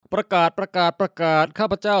ประกาศข้า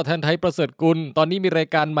พเจ้าแทนไทยประเสริฐกุลตอนนี้มีราย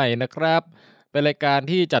การใหม่นะครับเป็นรายการ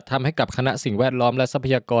ที่จัดทำให้กับคณะสิ่งแวดล้อมและทรัพ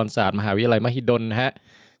ยากรศาสตร์มหาวิทยาลัยมหิดลนะฮะ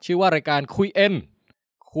ชื่อว่ารายการคุย N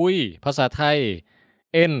คุยภาษาไทย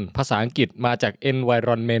N ภาษาอังกฤษมาจาก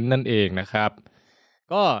environment นั่นเองนะครับ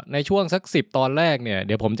ก็ในช่วงสัก10ตอนแรกเนี่ยเ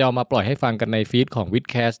ดี๋ยวผมจะเอามาปล่อยให้ฟังกันในฟีดของ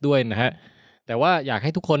Vidcast ด้วยนะฮะแต่ว่าอยากใ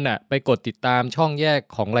ห้ทุกคนน่ะไปกดติดตามช่องแยก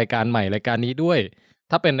ของรายการใหม่รายการนี้ด้วย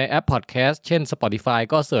ถ้าเป็นในแอป Podcast เช่น Spotify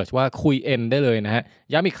ก็เสิร์ชว่าคุย N ได้เลยนะฮะ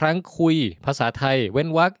ย้ำอีกครั้งคุยภาษาไทยเว้น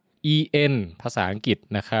วรรค EN ภาษาอังกฤษ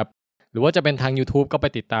นะครับหรือว่าจะเป็นทาง YouTube ก็ไป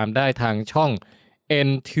ติดตามได้ทางช่อง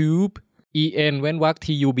NTube EN เว้นวรรค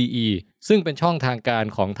TUBE ซึ่งเป็นช่องทางการ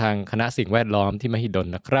ของทางคณะสิ่งแวดล้อมที่มหิดล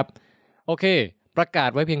นะครับโอเคประกาศ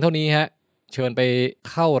ไว้เพียงเท่านี้ฮะเชิญไป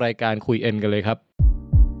เข้ารายการคุย N กันเลยครับ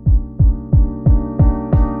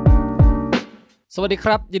สวัสดีค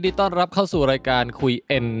รับยินดีต้อนรับเข้าสู่รายการคุย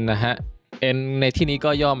N นะฮะ N ในที่นี้ก็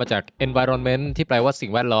ย่อมาจาก environment ที่แปลว่าสิ่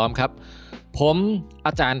งแวดล้อมครับผมอ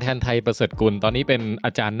าจารย์แทนไทยประเสริฐกุลตอนนี้เป็นอ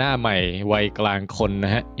าจารย์หน้าใหม่วัยกลางคนน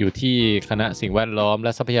ะฮะอยู่ที่คณะสิ่งแวดล้อมแล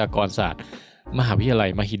ะทรัพยากรศาสตร์มหาวิทยาลัย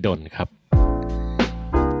มหิดลครับ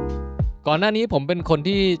ก่อนหน้านี้ผมเป็นคน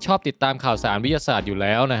ที่ชอบติดตามข่าวสารวิทยาศาสตร์อยู่แ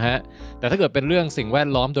ล้วนะฮะแต่ถ้าเกิดเป็นเรื่องสิ่งแวด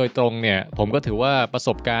ล้อมโดยตรงเนี่ยผมก็ถือว่าประส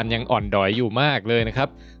บการณ์ยังอ่อนดอยอยู่มากเลยนะครับ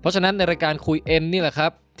เพราะฉะนั้นในรายการคุย N นี่แหละครั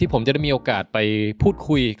บที่ผมจะได้มีโอกาสไปพูด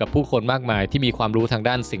คุยกับผู้คนมากมายที่มีความรู้ทาง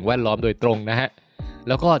ด้านสิ่งแวดล้อมโดยตรงนะฮะแ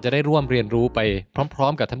ล้วก็จะได้ร่วมเรียนรู้ไปพร้อ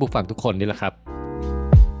มๆกับท่านผู้ฟังทุกคนนี่แหละครับ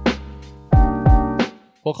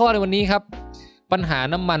หัวข้อในวันนี้ครับปัญหา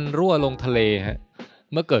น้ำมันรั่วลงทะเลฮะ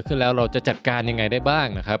เมื่อเกิดขึ้นแล้วเราจะจัดการยังไงได้บ้าง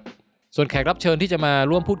นะครับส่วนแขกรับเชิญที่จะมา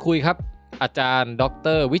ร่วมพูดคุยครับอาจารย์ด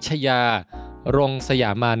ร.วิชยารงสย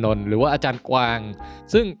ามานนท์หรือว่าอาจารย์กวาง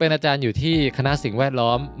ซึ่งเป็นอาจารย์อยู่ที่คณะสิ่งแวดล้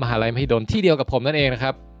อมมหาลัยมหิดลที่เดียวกับผมนั่นเองนะค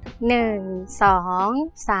รับ1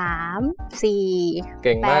 2 3 4 เ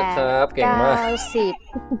ก่งมากครับเก่งมาก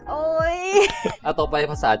10โอ้ยต่อไป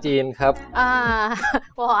ภาษาจีนครับ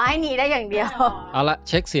ขอให้หนีได้อย่างเดียวเอาละเ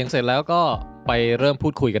ช็คเสียงเสร็จแล้วก็ไปเริ่มพู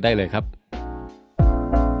ดคุยกันได้เลยครับ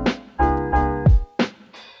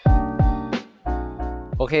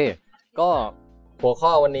โอเคก็หัวข้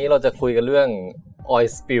อวันนี้เราจะคุยกันเรื่อง oil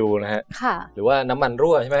spill นะฮะค่ะหรือว่าน้ำมัน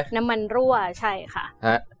รั่วใช่ไหมน้ำมันรั่วใช่ค่ะฮ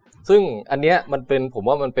ะซึ่งอันเนี้ยผม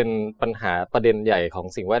ว่ามันเป็นปัญหาประเด็นใหญ่ของ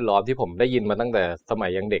สิ่งแวดล้อมที่ผมได้ยินมาตั้งแต่สมั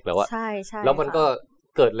ยยังเด็กแล้วอะใช่ใช่แล้วมันก็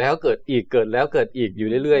เกิดแล้วเกิดอีกเกิดแล้วเกิดอีกอยู่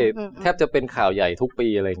เรื่อยๆแทบจะเป็นข่าวใหญ่ทุกปี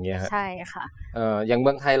อะไรอย่างเงี้ยฮะใช่ค่ะอย่างเ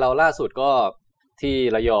มืองไทยเราล่าสุดก็ที่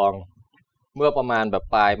ระยองเมื่อประมาณแบบ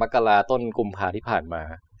ปลายมกราต้นกุมภาที่ผ่านมา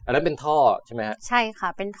อันนั้นเป็นท่อใช่ไหมฮะใช่ค่ะ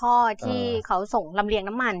เป็นท่อที่เขาส่งลำเลียง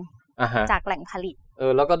น้ำมันจากแหล่งผลิต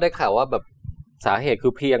แล้วก็ได้ข่าวว่าแบบสาเหตุคื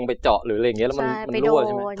อเพียงไปเจาะหรืออะไรอย่างเงี้ยแล้วมันรั่วใ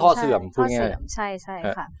ช่ไหมท่อเสื่อมพูดง่ายใช่ใช่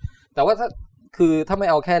ค่ะแต่ว่าถ้าไม่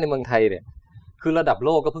เอาแค่ในเมืองไทยเนี่ยคือระดับโล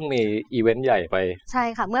กก็เพิ่งมีอีเวนต์ใหญ่ไปใช่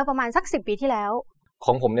ค่ะเมื่อประมาณสัก10 ปีที่แล้วข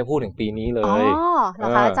องผมเนี่ยพูดถึงปีนี้เลยเหรอ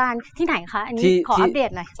คะอาจารย์ที่ไหนคะอันนี้ขออัปเด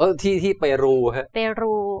ตหน่อยที่เปรูฮะเป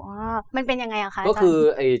รูมันเป็นยังไงอะคะก็คือ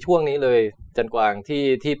ไอ้ช่วงนี้เลยจันกวาง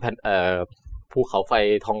ที่ภูเขาไฟ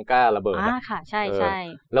ทองก้าระเบิดค่ะใช่ใช่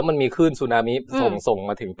แล้วมันมีคลื่นสึนามิส่ง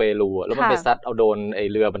มาถึงเปรูแล้วมันไปซัดเอาโดนไอ้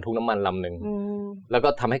เรือบรรทุกน้ำมันลำหนึ่งแล้วก็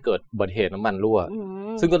ทำให้เกิดอุบัติเหตุน้ำมันรั่ว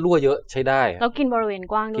ซึ่งก็รั่วเยอะใช้ได้แล้วกินบริเวณ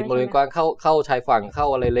กว้างด้วยกินบริเวณกว้างเข้าชายฝั่งเข้า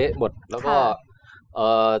อะไรเละหมดแล้วก็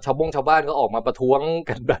ชาวบ้านก็ออกมาประท้วง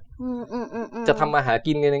กันแบบจะทำมาหา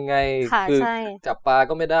กินกันยังไงคือจับปลา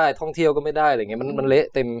ก็ไม่ได้ท่องเที่ยวก็ไม่ได้อะไรเงี้ยมันเละ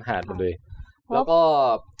เต็มหาดหมดเลยแล้วก็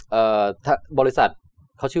บริษัท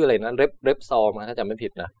เขาชื่ออะไรนะเรปซอมถ้าจำไม่ผิ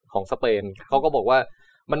ดนะของสเปนเขาก็บอกว่า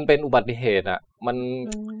มันเป็นอุบัติเหตุอ่ะมัน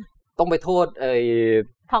ต้องไปโทษ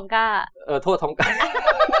ทองก้าโทษทองก้า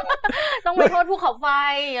ต้องไปโทษภูเขาไฟ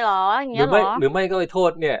เหรออย่างเงี้ยเหรอหรือไม่ก็ไปโท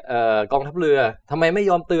ษเนี่ยกองทัพเรือทำไมไม่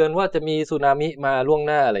ยอมเตือนว่าจะมีสึนามิมาล่วง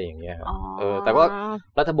หน้าอะไรอย่างเงี้ยแต่ว่า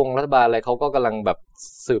รัฐบาลอะไรเขาก็กำลังแบบ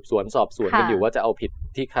สืบสวนสอบสวนกันอยู่ว่าจะเอาผิด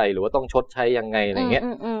ที่ใครหรือว่าต้องชดใช้ยังไงอะไรเงี้ย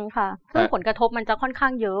ค่ะซึ่งผลกระทบมันจะค่อนข้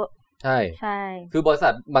างเยอะใช่คือบริษั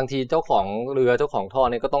ทบางทีเจ้าของเรือเจ้าของท่อ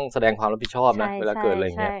เนี่ยก็ต้องแสดงความรับผิดชอบนะเวลาเกิดอะไรอ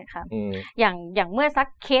ย่างเงี้ยอย่างเมื่อสัก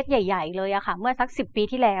เคสใหญ่ๆเลยอะค่ะเมื่อสัก10 ปี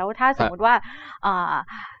ที่แล้วถ้าสมมติว่า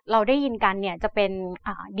เราได้ยินกันเนี่ยจะเป็น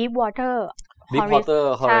Deepwater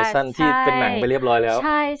Horizon ที่เป็นหนังไปเรียบร้อยแล้วใ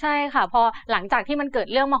ช่ค่ะพอหลังจากที่มันเกิด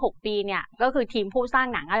เรื่องมา6 ปีเนี่ยก็คือทีมผู้สร้าง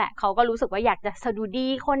หนังนั่นแหละเขาก็รู้สึกว่าอยากจะสะดุดี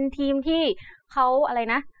คนทีมที่เขาอะไร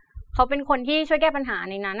นะเขาเป็นคนที่ช่วยแก้ปัญหา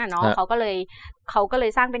ในนั้นเนาะเขาก็เล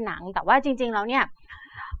ยสร้างเป็นหนังแต่ว่าจริงๆแล้วเนี่ย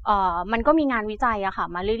มันก็มีงานวิจัยอะค่ะ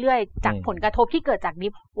มาเรื่อยๆจากผลกระทบที่เกิดจาก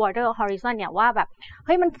Deepwater Horizon เนี่ยว่าแบบเ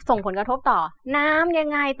ฮ้ยมันส่งผลกระทบต่อน้ำยัง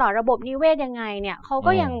ไงต่อระบบนิเวศยังไงเนี่ยเขา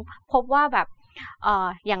ก็ยังพบว่าแบบ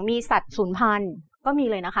อย่างมีสัตว์สูญพันธุ์ ก็มี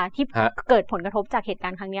เลยนะคะที่เกิดผลกระทบจากเหตุกา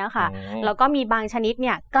รณ์ครั้งนี้ค่ะแล้วก็มีบางชนิดเ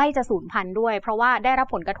นี่ยใกล้จะสูญพันธุ์ด้วยเพราะว่าได้รับ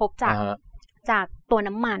ผลกระทบจากตัว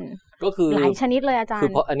น้ำมันก็คือหลายชนิดเลยอาจารย์คือ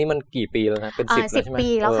เพราะอันนี้มันกี่ปีแล้วนะเป็น10แล้วใช่ไหม10 ปี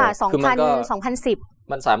แล้วค่ะ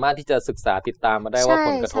2010มันสามารถที่จะศึกษาติดตามมาได้ว่าผ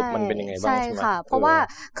ลกระทบมันเป็นยังไงบ้างใช่ไหมค่ะเพราะว่า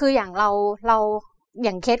คืออย่างเราอ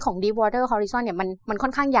ย่างเคสของ Deepwater Horizon เนี่ยมันค่อ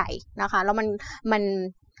นข้างใหญ่นะคะแล้วมัน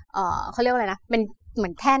เขาเรียกว่าอะไรนะเป็นเหมื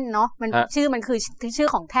อนแท่นเนาะมันชื่อมันคือชื่อ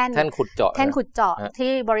ของแท่นขุดเจาะ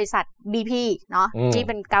ที่บริษัท BP เนาะที่เ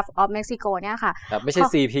ป็น Gulf of Mexico เนี่ยค่ะไม่ใช่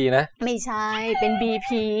CP นะไม่ใช่เป็น BP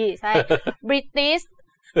ใช่ British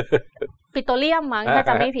Petroleum มั้งถ้าจ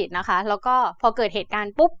ำไม่ผิดนะคะแล้วก็พอเกิดเหตุการ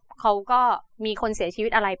ณ์ปุ๊บเขาก็มีคนเสียชีวิ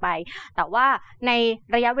ตอะไรไปแต่ว่าใน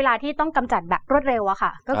ระยะเวลาที่ต้องกำจัดแบบรวดเร็วอะค่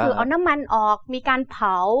ะก็คือเอาน้ำมันออกมีการเผ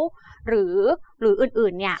าหรืออื่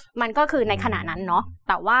นๆเนี่ยมันก็คือในขณะนั้นเนาะ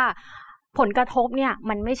แต่ว่าผลกระทบเนี่ย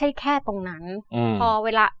มันไม่ใช่แค่ตรงนั้นพอ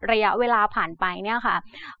ระยะเวลาผ่านไปเนี่ยค่ะ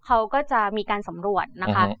เขาก็จะมีการสำรวจนะ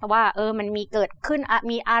คะว่ามันมีเกิดขึ้น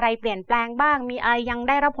มีอะไรเปลี่ยนแปลงบ้างมีอะไรยัง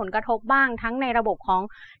ได้รับผลกระทบบ้างทั้งในระบบของ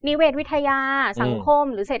นิเวศวิทยาสังคม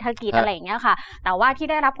หรือเศรษฐกิจอะไรอย่างเงี้ยค่ะแต่ว่าที่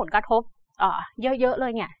ได้รับผลกระทบเยอะๆเล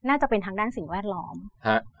ยเนี่ยน่าจะเป็นทางด้านสิ่งแวดล้อม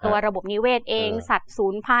ตัวระบบนิเวศเองสัตว์สู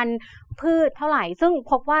ญพันธุ์พืชเท่าไหร่ซึ่ง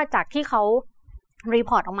พบว่าจากที่เขารี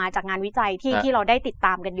พอร์ตออกมาจากงานวิจัยที่เราได้ติดต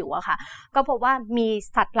ามกันอยู่อะค่ะก็พบว่ามี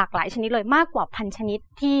สัตว์หลากหลายชนิดเลยมากกว่า1,000 ชนิด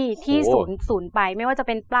ที่สูญไปไม่ว่าจะเ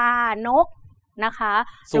ป็นปลานกนะคะ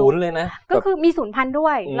ศูนย์เลยนะก็คือมีสูญพันธุ์ด้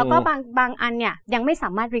วยแล้วก็บางอันเนี่ยยังไม่สา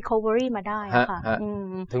มารถ recovery มาได้ค่ะ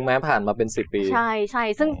ถึงแม้ผ่านมาเป็น10 ปีใช่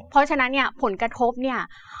ซึ่งเพราะฉะนั้นเนี่ยผลกระทบเนี่ย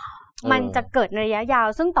มันจะเกิดในระยะยาว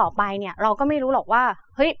ซึ่งต่อไปเนี่ยเราก็ไม่รู้หรอกว่า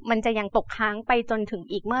เฮ้ยมันจะยังตกค้างไปจนถึง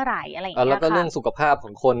อีกเมื่อไหร่อะไรอย่างเงี้ยค่ะแล้วก็เรื่องสุขภาพข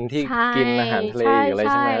องคนที่กินอาหารทะเลอะไร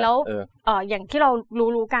ใช่ไหมแล้วอย่างที่เรา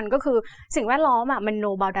รู้กันก็คือสิ่งแวดล้อมอ่ะมัน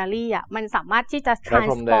no boundary อ่ะมันสามารถที่จะ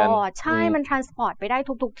transport ใช่มัน transport ไปได้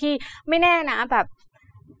ทุกที่ไม่แน่นะแบบ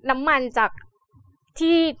น้ำมันจาก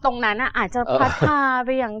ที่ตรงนั้นอ่ะอาจจะพัดพาไป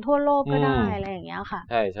อย่างทั่วโลกก็ได้อะไรอย่างเงี้ยค่ะ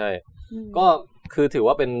ใช่ก็คือถือ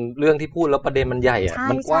ว่าเป็นเรื่องที่พูดแล้วประเด็นมันใหญ่อ่ะ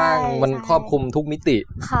มันกว้างมันครอบคลุมทุกมิติ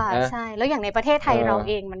ค่ะใช่แล้วอย่างในประเทศไทยเรา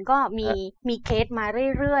เองมันก็มีเคสมา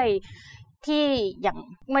เรื่อยๆที่อย่าง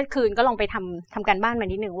เมื่อคืนก็ลองไปทำการบ้านมา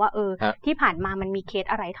นิดนึงว่าที่ผ่านมามันมีเคส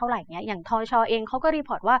อะไรเท่าไหร่เงี้ยอย่างทช.เองเขาก็รีพ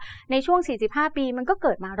อร์ตว่าในช่วง45 ปีมันก็เ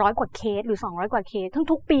กิดมา100 กว่าเคสหรือ200 กว่าเคส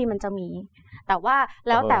ทุกปีมันจะมีแต่ว่า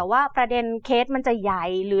แล้วแต่ว่าประเด็นเคสมันจะใหญ่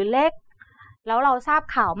หรือเล็กแล้วเราทราบ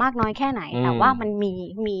ข่าวมากน้อยแค่ไหนแต่ว่ามัน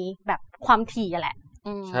มีแบบความถี่แหละ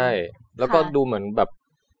ใช่แล้วก็ดูเหมือนแบบ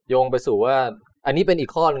โยงไปสู่ว่าอันนี้เป็นอี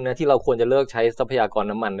กข้อนึงนะที่เราควรจะเลิกใช้ทรัพยากร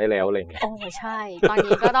น้ำมันได้แล้วอะไรอย่างเงี้ยโอ้ใช่ตอน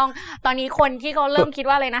นี้คนที่เขาเริ่มคิด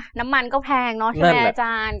ว่าเลยนะน้ำมันก็แพงเนาะใช่ไหมอาจ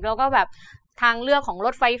ารย์แล้วก็แบบทางเลือกของร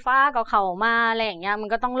ถไฟฟ้าก็เข้ามาอะไรอย่างเงี้ยมัน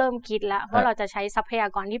ก็ต้องเริ่มคิดแล้วว่าเราจะใช้ทรัพยา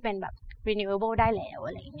กรที่เป็นแบบ renewable ได้แล้วอ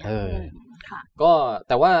ะไรอย่างเงี้ยก็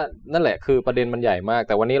แต่ว่านั่นแหละคือประเด็นมันใหญ่มากแ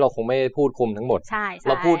ต่วันนี้เราคงไม่พูดคุมทั้งหมด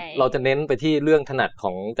เราจะเน้นไปที่เรื่องถนัดข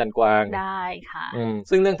องจันกวางได้ค่ะ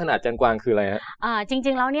ซึ่งเรื่องถนัดจันกวางคืออะไรฮะจ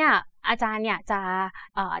ริงๆแล้วเนี่ยอาจารย์เนี่ยจะ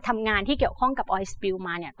ทำงานที่เกี่ยวข้องกับ oil spill ม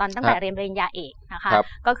าเนี่ยตอนตั้งแต่เรียนปริญญาเอกนะคะ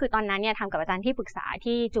ก็คือตอนนั้นเนี่ยทำกับอาจารย์ที่ปรึกษา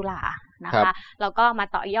ที่จุฬานะคะแล้วก็มา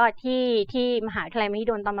ต่อยอดที่มหาวิทยาลัยมหิ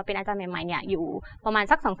ดลตอนมาเป็นอาจารย์ใหม่ๆเนี่ยอยู่ประมาณ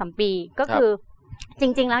สัก 2-3 ปีก็คือจ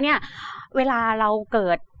ริงๆแล้วเนี่ยเวลาเราเกิ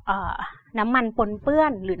ดน้ำมันปนเปื้อ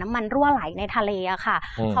นหรือน้ำมันรั่วไหลในทะเลอะค่ะ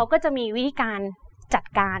เขาก็จะมีวิธีการจัด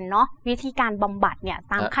การเนาะวิธีการบำบัดเนี่ย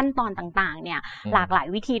ตามขั้นตอนต่างๆเนี่ยหลากหลาย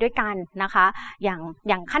วิธีด้วยกันนะคะอ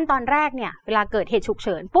ย่างขั้นตอนแรกเนี่ยเวลาเกิดเหตุฉุกเ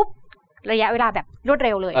ฉินปุ๊บระยะเวลาแบบรวดเ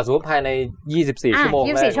ร็วเลยสมมติภายใน24 ชั่วโมง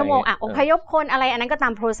24 ชั่วโมงอพยพคนอะไรอันนั้นก็ตา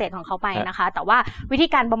มโปรเซสของเขาไปนะคะแต่ว่าวิธี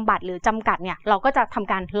การบำบัดหรือจำกัดเนี่ยเราก็จะท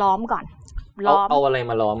ำการล้อมก่อนเอาอะไร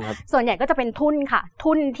มาล้อมครับส่วนใหญ่ก็จะเป็นทุ่นค่ะ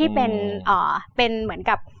ทุ่นที่เป็นเหมือน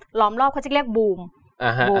กับล้อมรอบเขาจะเรียกบูม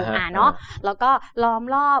เนาะแล้วก็ล้อม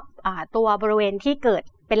รอบตัวบริเวณที่เกิด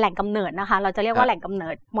เป็นแหล่งกำเนิดนะคะเราจะเรียกว่าแหล่งกำเนิ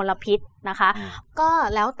ดมลพิษนะคะก็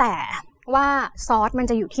แล้วแต่ว่าซอสมัน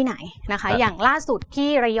จะอยู่ที่ไหนนะคะอย่างล่าสุดที่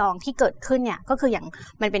ระยองที่เกิดขึ้นเนี่ยก็คืออย่าง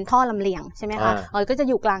มันเป็นท่อลำเลียงใช่ไหมคะก็จะ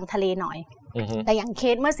อยู่กลางทะเลหน่อยแต่อย่างเค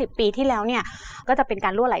สเมื่อ10 ปีที่แล้วเนี่ยก็จะเป็นกา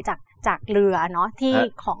รรั่วไหลจากเรือเนาะที่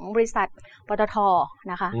ของบริษัทปตท.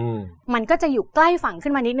นะคะมันก็จะอยู่ใกล้ฝั่งขึ้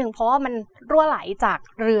นมานิดนึงเพราะว่ามันรั่วไหลจาก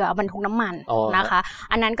เรือบรรทุกน้ำมันนะคะ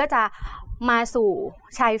อันนั้นก็จะมาสู่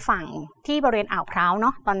ชายฝั่งที่บริเวณอ่าวพร้าวเนา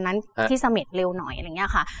ะตอนนั้นที่เสม็ดเร็วหน่อยอะไรเงี้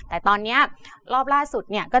ยค่ะแต่ตอนนี้รอบล่าสุด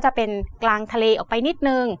เนี่ยก็จะเป็นกลางทะเลออกไปนิด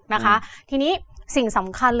นึงนะคะทีนี้สิ่งส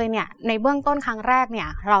ำคัญเลยเนี่ยในเบื้องต้นครั้งแรกเนี่ย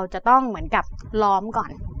เราจะต้องเหมือนกับล้อมก่อ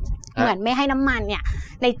น เหมือนไม่ให้น้ำมันเนี่ย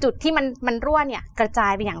ในจุดที่มันรั่วเนี่ยกระจา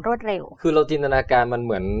ยไปอย่างรวดเร็วคือเราจินตนาการมันเ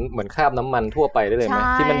หมือนคราบน้ำมันทั่วไปได้เลยไหม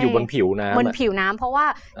ที่มันอยู่บนผิวน้ำบนผิวน้ำเพราะว่า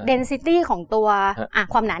density ของตัว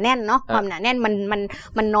ความหนาแน่นเนาะความหนาแน่น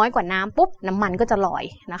มันน้อยกว่าน้ำปุ๊บน้ำมันก็จะลอย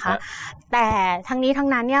นะคะแต่ทั้งนี้ทั้ง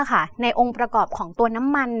นั้นเนี่ยค่ะในองค์ประกอบของตัวน้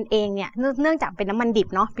ำมันเองเนี่ยเนื่องจากเป็นน้ำมันดิบ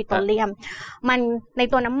เนาะปิโตรเลียมมันใน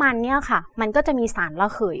ตัวน้ำมันเนี่ยค่ะมันก็จะมีสารระ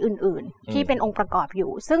เหยอื่นๆที่เป็นองค์ประกอบอยู่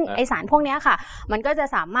ซึ่งไอสารพวกนี้ค่ะมันก็จะ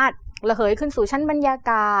สามารถระเหยขึ้นสู่ชั้นบรรยา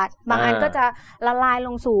กาศบางอันก็จะละลายล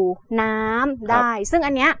งสู่น้ำได้ซึ่ง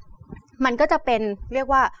อันเนี้ยมันก็จะเป็นเรียก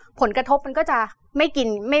ว่าผลกระทบมันก็จะไม่กิน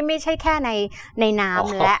ไม่ใช่แค่ในน้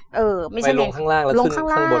ำและไม่ใช่ลงข้างล่างแล้วขึ้นข้า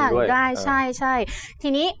งบนด้วยได้ใช่ที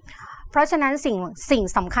นี้เพราะฉะนั้นสิ่ง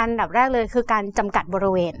สำคัญอันดับแรกเลยคือการจำกัดบ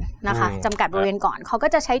ริเวณนะคะจำกัดบริเวณก่อนเขาก็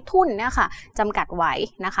จะใช้ทุ่นเนี่ยค่ะจำกัดไว้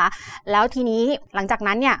นะคะแล้วทีนี้หลังจาก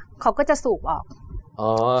นั้นเนี่ยเขาก็จะสูบออก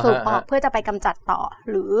เพื่อจะไปกำจัดต่อ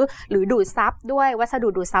หรือดูดซับด้วยวัสดุ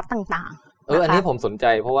ดูดซับต่างๆอันนี้ผมสนใจ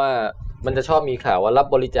เพราะว่ามันจะชอบมีข่าวว่ารับ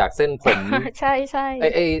บริจาคเส้นผม ใช่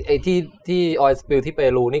ไอ้ที่ออยล์สปิลที่เป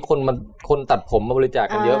รูนี่คนตัดผมมาบริจาค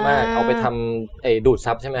กันเยอะมากเอาไปทำไอ้ดูด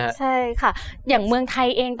ซับใช่ไหมฮะใช่ค่ะอย่างเมืองไทย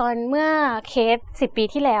เองตอนเมื่อเคส10 ปี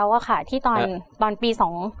ที่แล้วอะค่ะที่ตอนปี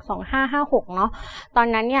2556เนาะตอน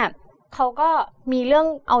นั้นเนี่ยเขาก็มีเรื่อง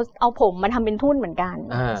เอาผมมาทำเป็นทุ่นเหมือนกัน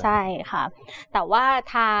ใช่ค่ะแต่ว่า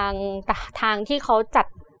ทางที่เขาจัด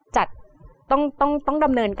ต้องด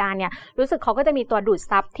ำเนินการเนี่ยรู้สึกเขาก็จะมีตัวดูด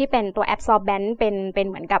ซับที่เป็นตัว absorbent เป็น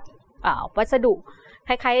เหมือนกับวัสดุค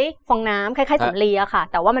ล้ายๆฟองน้ำคล้ายๆสำลีอะค่ะ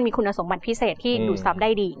แต่ว่ามันมีคุณสมบัติพิเศษที่ดูดซับได้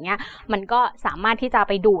ดีอย่างเงี้ยมันก็สามารถที่จะ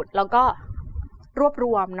ไปดูดแล้วก็รวบร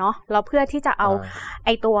วมเนาะแล้วเพื่อที่จะเอาไอ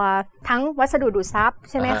ตัวทั้งวัสดุดูดซับ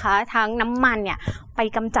ใช่ไหมคะทั้งน้ำมันเนี่ยไป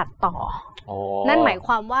กำจัดต่อนั่นหมายค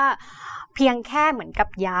วามว่าเพียงแค่เหมือนกับ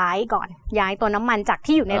ย้ายตัวน้ำมันจาก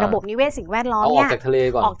ที่อยู่ในระบบนิเวศสิ่งแวดล้อมเนี่ยออกจากทะเล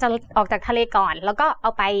ก่อนออกจากทะเลก่อนแล้วก็เอ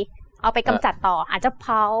าไปกำจัดต่ออาจจะเผ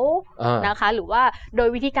านะคะหรือว่าโดย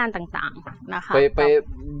วิธีการต่างๆนะคะไป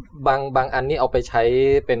บางอันนี่เอาไปใช้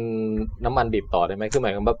เป็นน้ำมันดิบต่อได้ไหมคือหม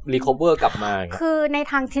ายความแบบรีคอเวอร์กลับมาคือใน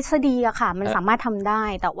ทางทฤษฎีอะค่ะมันสามารถทำได้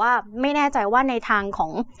แต่ว่าไม่แน่ใจว่าในทางขอ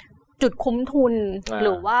งจุดคุ้มทุนห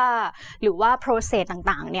รือว่า process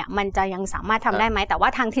ต่างๆเนี่ยมันจะยังสามารถทำได้ไหมแต่ว่า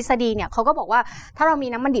ทางทฤษฎีเนี่ยเขาก็บอกว่าถ้าเรามี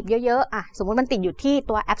น้ำมันดิบเยอะๆอะสมมติมันติดอยู่ที่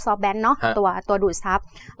ตัว absorbent เนาะตัวดูดซับ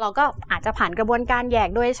เราก็อาจจะผ่านกระบวนการแยก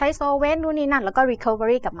โดยใช้โซเวนนู่นนี่นั่นแล้วก็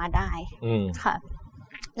recovery กลับมาได้ค่ะ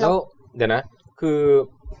แล้วเดี๋ยวนะคือ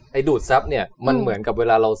ไอ้ดูดซับเนี่ยมันเหมือนกับเว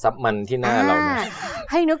ลาเราซับมันที่หน้าเราเนี่ย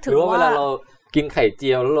ให้นึกถึงว่าหรือว่าเวลาเรากินไข่เ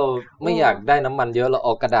จียวแล้วเราไม่อยากได้น้ำมันเยอะเราเอ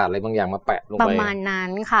ากระดาษอะไรบางอย่างมาแปะลงไปประมาณนั้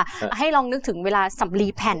นค่ะให้ลองนึกถึงเวลาสำลี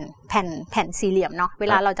แผ่นสี่เหลี่ยมเนาะเว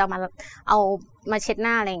ลาเราจะมาเช็ดห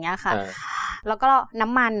น้าอะไรอย่างเงี้ยค่ะแล้วก็น้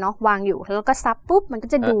ำมันเนาะวางอยู่แล้วก็ซับปุ๊บมันก็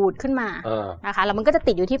จะดูดขึ้นมานะคะแล้วมันก็จะ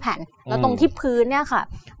ติดอยู่ที่แผ่นแล้วตรงที่พื้นเนี่ยค่ะ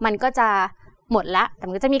มันก็จะหมดละแต่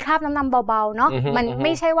มันก็จะมีคราบน้ำมันเบาๆเนาะมันไ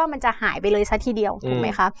ม่ใช่ว่ามันจะหายไปเลยซะทีเดียวถูกไหม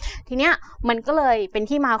คะทีเนี้ยมันก็เลยเป็น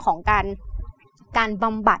ที่มาของการบ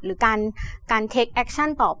ำบัดหรือการ take action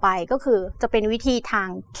ต่อไปก็คือจะเป็นวิธีทาง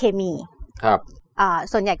เคมีครับ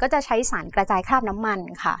ส่วนใหญ่ก็จะใช้สารกระจายคราบน้ำมัน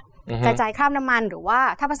ค่ะกระจายคราบน้ำมันหรือว่า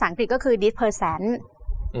ถ้าภาษาอังกฤษก็คือ dispersant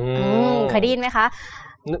เคยได้ยินไหมคะ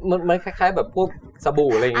มันคล้ายๆแบบพวกส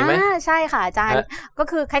บู่อะไรอย่างงี้ไหมใช่ค่ะอาจารย์ก็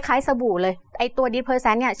คือคล้ายๆสบู่เลยไอตัว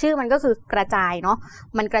dispersant เนี่ยชื่อมันก็คือกระจายเนาะ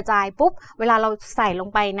มันกระจายปุ๊บเวลาเราใส่ลง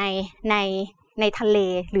ไปในทะเล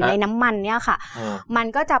หรือในน้ำมันเนี่ยค่ะมัน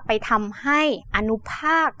ก็จะไปทำให้อนุภ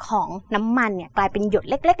าคของน้ำมันเนี่ยกลายเป็นหยด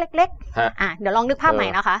เล็กๆเล็กๆเดี๋ยวลองนึกภาพใหม่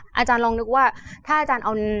นะคะอาจารย์ลองนึกว่าถ้าอาจารย์เอ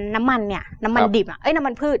าน้ำมันเนี่ยน้ำมันดิบน้ำ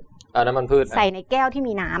มันพืชใส่ในแก้วที่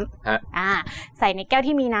มีน้ำใส่ในแก้ว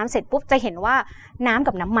ที่มีน้ำเสร็จปุ๊บจะเห็นว่าน้ำ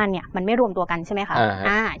กับน้ำมันเนี่ยมันไม่รวมตัวกันใช่ไหมคะ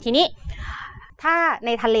ทีนี้ถ้าใน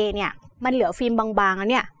ทะเลเนี่ยมันเหลือฟิล์มบางๆแล้ว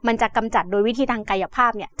เนี่ยมันจะกำจัดโดยวิธีทางกายภา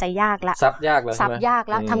พเนี่ยจะยากละซับยาก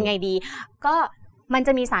แล้วทำไงดีก็มันจ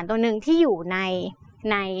ะมีสารตัวหนึ่งที่อยู่ใ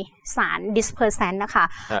นสาร dispersant นะคะ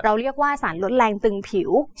เราเรียกว่าสารลดแรงตึงผิว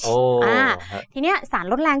ทีเนี้ยสาร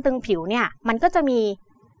ลดแรงตึงผิวเนี่ยมันก็จะมี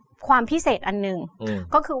ความพิเศษอันนึง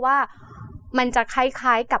ก็คือว่ามันจะค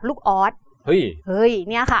ล้ายๆกับลูกออสเฮ้ย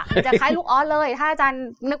เนี่ยค่ะจะคล้ายลูกออสเลยถ้าอาจารย์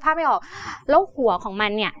นึกภาพไม่ออกแล้วหัวของมั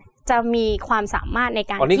นเนี่ยจะมีความสามารถใน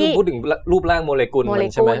การที่นี่คือพูดถึงรูปร่างโมเลกุล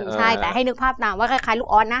ใช่ไหมใช่แต่ให้นึกภาพตามว่าคล้ายๆลูก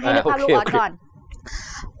ออสนะให้นึกภาพลูกออสก่อน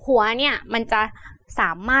หัวเนี่ยมันจะส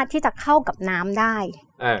ามารถที่จะเข้ากับน้ำได้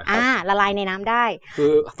ละลายในน้ำได้คื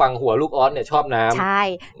อฝั่งหัวลูกออสเนี่ยชอบน้ำใช่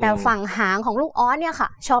แต่ฝั่งหางของลูกออสเนี่ยค่ะ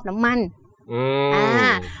ชอบน้ำมัน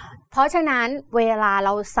เพราะฉะนั้นเวลาเร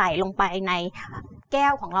าใส่ลงไปในแก้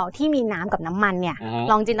วของเราที่มีน้ำกับน้ำมันเนี่ย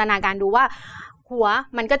ลองจินตนาการดูว่า หัว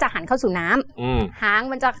มันก็จะหันเข้าสู่น้ำหาง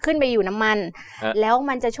มันจะขึ้นไปอยู่น้ำมันแล้ว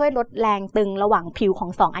มันจะช่วยลดแรงตึงระหว่างผิวขอ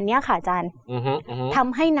ง2อันนี้ค่ะอาจารย์ท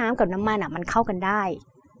ำให้น้ำกับน้ำมันมันเข้ากันได้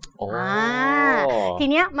ที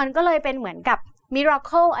เนี้ยมันก็เลยเป็นเหมือนกับมิราเ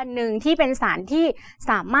คิลอันนึงที่เป็นสารที่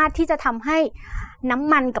สามารถที่จะทำให้น้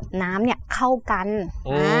ำมันกับน้ำเนี่ยเข้ากัน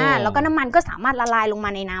แล้วก็น้ำมันก็สามารถละลายลงมา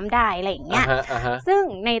ในน้ำได้อะไรอย่างเงี้ยซึ่ง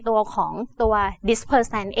ในตัวของตัว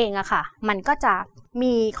dispersant เองอะค่ะมันก็จะ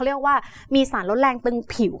มีเขาเรียกว่ามีสารลดแรงตึง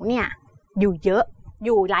ผิวเนี่ยอยู่เยอะอ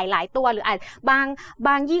ยู่หลายๆตัวหรืออาจบ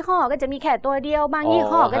างยี่ห้อก็จะมีแค่ตัวเดียวบางยี่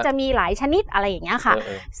ห้อก็จะมีหลายชนิดอะไรอย่างเงี้ยค่ะ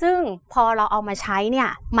ซึ่งพอเราเอามาใช้เนี่ย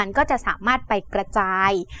มันก็จะสามารถไปกระจา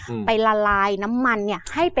ยไปละลายน้ำมันเนี่ย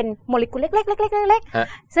ให้เป็นโมเลกุลเล็กๆ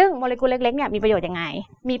ๆๆซึ่งโมเลกุลเล็กๆเนี่ยมีประโยชน์ยังไง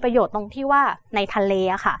มีประโยชน์ตรงที่ว่าในทะเล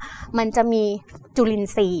อะค่ะมันจะมีจุลิน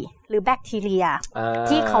ทรีย์หรือแบคทีเรีย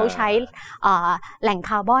ที่เขาใช้แหล่งค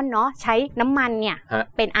าร์บอนเนาะใช้น้ำมันเนี่ย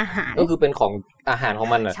เป็นอาหารก็คือเป็นของอาหารของ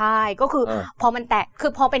มันอ่ะใช่ก็คือพอมันแตกคื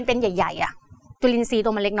อพอเป็นใหญ่ๆอ่ะจุลินทรีย์ตั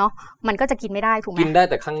วมันเล็กเนาะมันก็จะกินไม่ได้ถูกไหมกินได้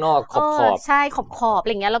แต่ข้างนอกขอบใช่ขอบอะไ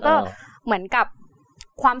รเงี้ยแล้วก็เหมือนกับ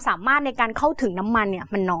ความสามารถในการเข้าถึงน้ำมันเนี่ย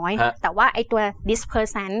มันน้อยแต่ว่าไอตัว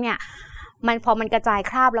dispersant เนี่ยมันพอมันกระจาย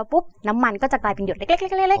คราบแล้วปุ๊บน้ำมันก็จะกลายเป็นหยดเล็กๆ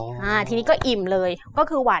ๆๆทีนี้ก็อิ่มเลยก็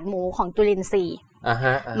คือหวานหมูของจุลินทรีย์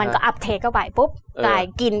มันก็อัพเทคเข้าไปปุ๊บกลาย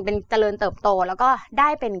กินเป็นเจริญเติบโตแล้วก็ได้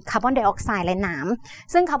เป็นคาร์บอนไดออกไซด์และน้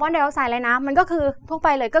ำซึ่งคาร์บอนไดออกไซด์และน้ำมันก็คือทั่วไป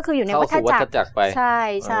เลยก็คืออยู่ในวัฏจักรใ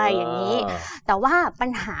ช่อย่างนี้แต่ว่าปัญ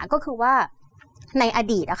หาก็คือว่าในอ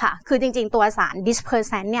ดีตอะค่ะคือจริงๆตัวสาร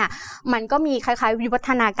dispersant เนี่ยมันก็มีคล้ายๆวิวัฒ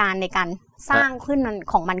นาการในการสร้างขึ้น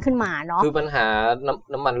ของมันขึ้นมาเนาะคือปัญหา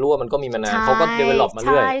น้ำมันรั่วมันก็มีมานานเขาก็ develop มาเ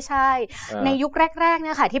รื่อยใช่ในยุคแรกๆเ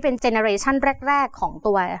นี่ยค่ะที่เป็นเจเนอเรชันแรกๆของ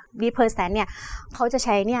ตัว dispersant เนี่ยเขาจะใ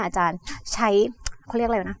ช้เนี่ยอาจารย์ใช้เขาเรียก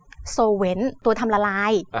อะไรนะโซเวนต์ตัวทำละลา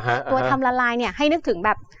ยตัวทำละลายเนี่ยให้นึกถึงแบ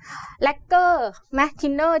บแลกเกอร์ไหมทิ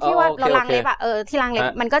นเนอร์ที่ว่าเราล้างเล็บอะที่ล้างเล็บ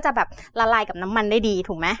มันก็จะแบบละลายกับน้ำมันได้ดี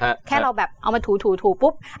ถูกไหมแค่เราแบบเอามาถู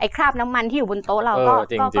ปุ๊บไอ้คราบน้ำมันที่อยู่บนโต๊ะเรา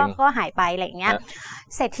ก็หายไปอะไรอย่างเงี้ย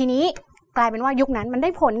เสร็จทีนี้กลายเป็นว่ายุคนั้นมันได้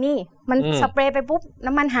ผลนี่มันสเปรย์ไปปุ๊บ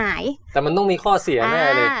น้ำมันหายแต่มันต้องมีข้อเสียแน่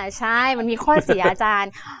เลยใช่มันมีข้อเสียอาจาร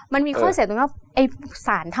ย์มันมีข้อเสียตรงว่าไอ้ส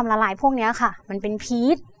ารทำละลายพวกนี้ค่ะมันเป็นพิ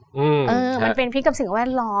ษมันเป็นพิษกับสิ่งแว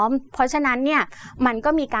ดล้อมเพราะฉะนั้นเนี่ยมันก็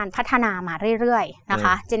มีการพัฒนามาเรื่อยๆนะค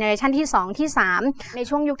ะเจเนอเรชันที่2ที่3ใน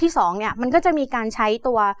ช่วงยุคที่2เนี่ยมันก็จะมีการใช้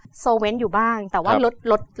ตัวโซเวนต์อยู่บ้างแต่ว่า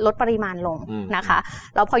ลดปริมาณลงนะคะ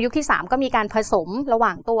แล้วพอยุคที่3ก็มีการผสมระหว่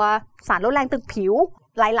างตัวสารลดแรงตึงผิว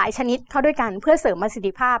หลายๆชนิดเข้าด้วยกันเพื่อเสริมประสิท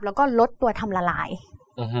ธิภาพแล้วก็ลดตัวทำละลาย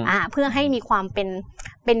เพื่อให้มีความเ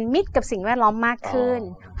ป็นมิตรกับสิ่งแวดล้อมมากขึ้น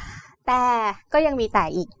แต่ก็ยังมีแต่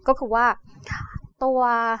อีกก็คือว่าตัว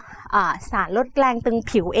สารลดแรงตึง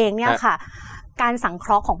ผิวเองเนี่ยค่ะการสังเค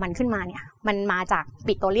ราะห์ของมันขึ้นมาเนี่ยมันมาจาก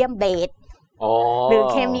ปิโตรเลียมเบสหรือ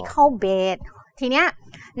เคมีคอลเบสทีเนี้ย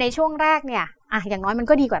ในช่วงแรกเนี่ยอย่างน้อยมัน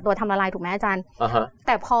ก็ดีกว่าตัวทำละลายถูกไหมอาจารย์แ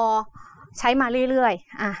ต่พอใช้มาเรื่อย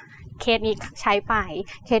ๆเคสนี้ใช้ไป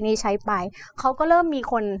เคสนี้ใช้ไปเขาก็เริ่มมี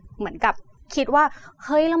คนเหมือนกับคิดว่าเ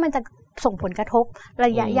ฮ้ยแล้วมันจะส่งผลกระทบร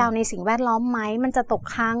ะยะยาวในสิ่งแวดล้อมไหมมันจะตก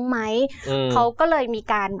ค้างไหมเขาก็เลยมี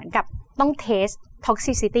การเหมือนกับต้องเทส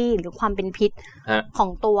toxicity หรือความเป็นพิษของ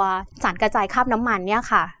ตัวสารกระจายคราบน้ำมันเนี่ย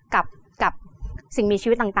ค่ะกับสิ่งมีชี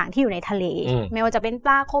วิตต่างๆที่อยู่ในทะเลไม่ว่าจะเป็นป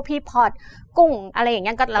ลาโคพีพอดกุ้งอะไรอย่างเ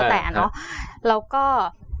งี้ยก็แล้วแต่เนาะแล้วก็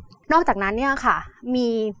นอกจากนั้นเนี่ยค่ะ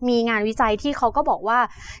มีงานวิจัยที่เขาก็บอกว่า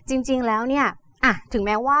จริงๆแล้วเนี่ยถึงแ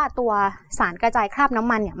ม้ว่าตัวสารกระจายคราบน้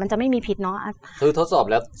ำมันเนี่ยมันจะไม่มีพิษเนาะคือทดสอบ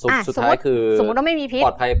แล้วสุดท้ายคือสมมติว่าไม่มีพิษป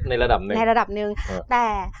ลอดภัยในระดับนึงแต่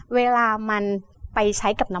เวลามันไปใช้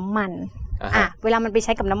กับน้ำมันเวลามันไปใ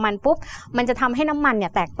ช้กับน้ำมันปุ๊บมันจะทำให้น้ำมันเนี่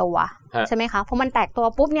ยแตกตัวใช่ไหมคะพอมันแตกตัว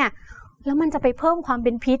ปุ๊บเนี่ยแล้วมันจะไปเพิ่มความเ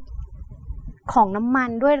ป็นพิษของน้ำมัน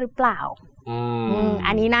ด้วยหรือเปล่า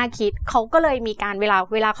อันนี้น่าคิดเขาก็เลยมีการเว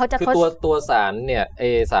ลาเขาจะคือตัวสารเนี่ย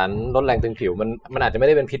สารลดแรงตึงผิวมันอาจจะไม่ไ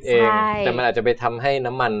ด้เป็นพิษเองแต่มันอาจจะไปทำให้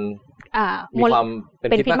น้ำมันมีความเป็น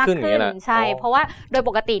พิษมากขึ้นอย่างเงี้ยนะใช่เพราะว่าโดยป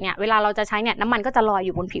กติเนี่ยเวลาเราจะใช้เนี่ยน้ำมันก็จะลอยอ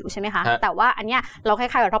ยู่บนผิวใช่ไหมคะแต่ว่าอันเนี้ยเราคล้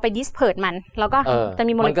ายๆเราไปดิสเพิร์ตมันแล้วก็จะ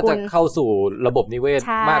มีโมเลกุลมันก็จะเข้าสู่ระบบนิเวศ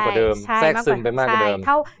มากกว่าเดิมแทรกซึมไปมากกว่าเดิม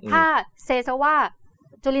ถ้าเซซะว่า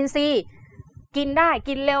จุลินทรีย์กินได้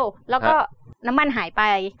กินเร็วแล้วก็น้ำมันหายไป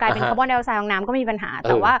กลายเป็นคาร์บอนไดออกไซด์ของน้ำก็มีปัญหา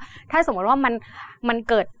แต่ว่าถ้าสมมติว่ามัน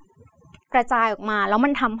เกิดกระจายออกมาแล้วมั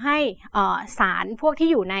นทำให้สารพวกที่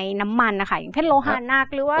อยู่ในน้ำมันนะคะอย่างเช่นโลหะหนัก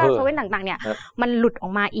หรือว่าโซเวนต์ต่างๆเนี่ยมันหลุดออ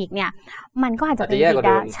กมาอีกเนี่ยมันก็อาจจะเป็นพิษไ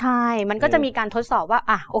ด้ใช่มันก็จะมีการทดสอบว่า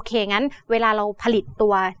โอเคงั้นเวลาเราผลิตตั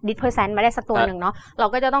ว dispersant มาได้สักตัวหนึ่งเนาะเรา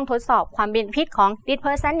ก็จะต้องทดสอบความเป็นพิษของ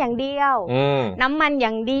dispersant อย่างเดียวน้ำมันอย่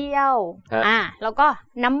างเดียวแล้วก็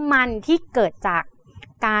น้ำมันที่เกิดจาก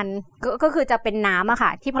การก็คือจะเป็นน้ำอะค่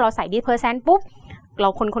ะที่พอเราใส่ดิสเพอร์แซนต์ปุ๊บเรา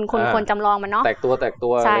คนจำลองมันเนาะแตกตั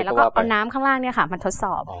วใช่แล้วก็เอาน้ำข้างล่างเนี่ยค่ะมันทดส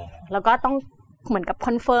อบแล้วก็ต้องเหมือนกับค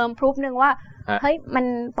อนเฟิร์มพรูฟนึงว่าเฮ้ยมัน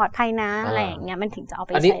ปลอดภัยนะอะไรอย่างเงี้ยมันถึงจะเอาไ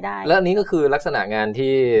ปใช้ได้แล้วอันนี้ก็คือลักษณะงาน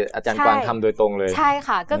ที่อาจารย์กวางทำโดยตรงเลยใช่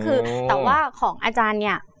ค่ะก็คือแต่ว่าของอาจารย์เ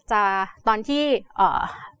นี่ยจะตอนที่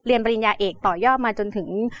เรียนปริญญาเอกต่อยอดมาจนถึง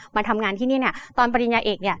มาทำงานที่นี่เนี่ยตอนปริญญาเอ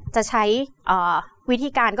กเนี่ยจะใช้วิธี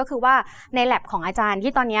การก็คือว่าในแลบของอาจารย์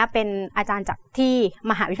ที่ตอนนี้เป็นอาจารย์จากที่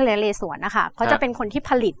มหาวิทยาลัยนเรศวรนะคะเขาจะเป็นคนที่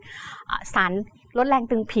ผลิตสารลดแรง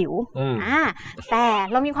ตึงผิวแต่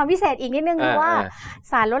เรามีความพิเศษอีกนิดนึงคือว่า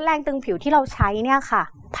สารลดแรงตึงผิวที่เราใช้เนี่ยค่ะ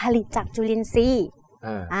ผลิตจากจุลินทรีย์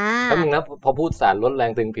แล้วมึงนะพอพูดสารลดแร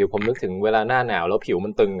งตึงผิวผมนึกถึงเวลาหน้าหนาวแล้วผิวมั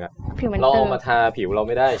นตึงอ่ะเราเอามาทาผิวเราไ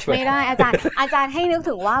ม่ได้ช่วยไม่ได้อาจารย์ให้นึก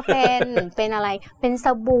ถึงว่าเป็นอะไรเป็นส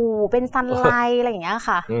บู่เป็นซันไลท์อะไรอย่างเงี้ย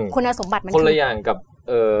ค่ะคุณสมบัติมันคนละอย่างกับ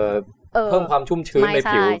เพิ่มความชุ่มชื้นใน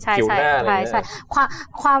ผิวหน้าอะไรเงี้ย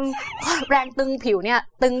ความแรงตึงผิวเนี่ย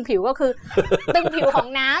ตึงผิวก็คือตึงผิวของ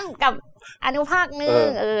น้ำกับอนุภาคนึง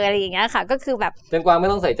อะไรอย่างเงี้ยค่ะก็คือแบบเจนกวางไม่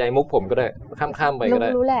ต้องใส่ใจมุกผมก็ได้ข้ามไปก็ได้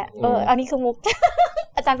รู้แหละอันนี้คือมุก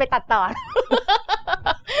อาจารย์ไปตัดต่อ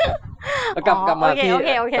กลับมา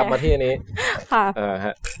ที่นี้ค่ะ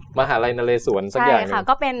มหาลัยนเรศวรสักอย่างนึงใช่ค่ะ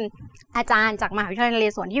ก็เป็นอาจารย์จากมหาวิทยาลัยนเร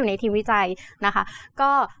ศวรที่อยู่ในทีมวิจัยนะคะก็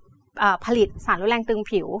ผลิตสารลดแรงตึง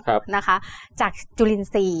ผิวนะคะจากจุลิน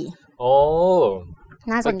ทรีย์โอ้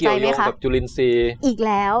น่าสนใจไหมคะจุลินทรีย์อีก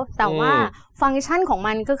แล้วแต่ว่าฟังก์ชันของ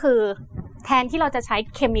มันก็คือแทนที่เราจะใช้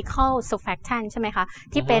chemical surfactant ใช่ไหมคะ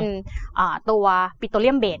ที่เป็นตัวปิโตรเลี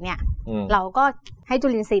ยมเบสเนี่ยเราก็ให้จุ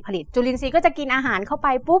ลินทรีย์ผลิตจุลินทรีย์ก็จะกินอาหารเข้าไป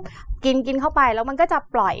ปุ๊บกินเข้าไปแล้วมันก็จะ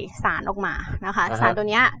ปล่อยสารออกมานะคะสารตัว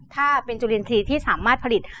นี้ถ้าเป็นจุลินทรีย์ที่สามารถผ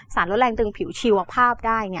ลิตสารลดแรงตึงผิวชีวภาพไ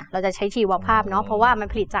ด้เนี่ยเราจะใช้ชีวภาพเนาะเพราะว่ามัน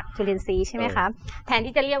ผลิตจากจุลินทรีย์ใช่ไหมคะแทน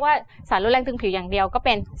ที่จะเรียกว่าสารลดแรงตึงผิวอย่างเดียวก็เ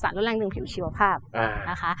ป็นสารลดแรงตึงผิวชีวภาพ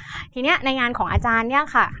นะคะทีเนี้ยในงานของอาจารย์เนี่ย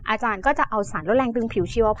ค่ะอาจารย์ก็จะเอาสารลดแรงตึงผิว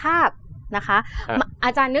ชีวภาพนะคะอ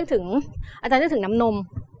าจารย์นึกถึงน้ำนม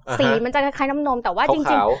สีมันจะคล้ายๆน้ำนมแต่ว่าจ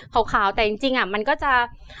ริงๆขาวๆแต่จริงๆอ่ะมันก็จ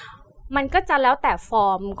ะแล้วแต่ฟอ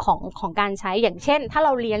ร์มของการใช้อย่างเช่นถ้าเร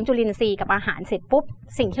าเลี้ยงจุลินทรีย์กับอาหารเสร็จปุ๊บ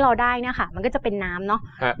สิ่งที่เราได้เนี่ยค่ะมันก็จะเป็นน้ำเนาะ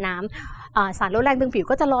น้ำสารลดแรงตึงผิว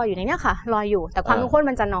ก็จะลอยอยู่ในเนี้ยค่ะลอยอยู่แต่ความเข้มข้น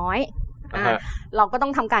มันจะน้อยเราก็ต้อ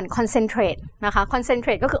งทำการ concentrate นะคะ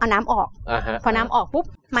concentrate ก็คือเอาน้ำออกพอน้ำออกปุ๊บ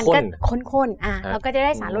มันก็ข้นเราก็จะไ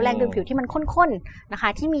ด้สารลดแรงตึงผิวที่มันข้นๆนะคะ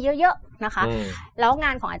ที่มีเยอะๆนะคะแล้วง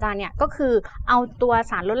านของอาจารย์เนี่ยก็คือเอาตัว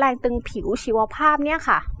สารลดแรงตึงผิวชีวภาพเนี่ย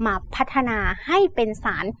ค่ะมาพัฒนาให้เป็นส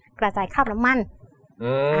ารกระจายคราบน้ำมัน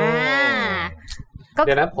เ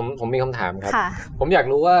ดี๋ยวนะผมมีคำถามครับผมอยาก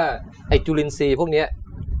รู้ว่าไอจุลินทรีย์พวกนี้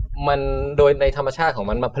มันโดยในธรรมชาติของ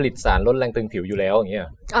มันมาผลิตสารลดแรงตึงผิวอยู่แล้วอย่างเงี้ย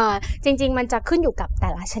จริงๆมันจะขึ้นอยู่กับแต่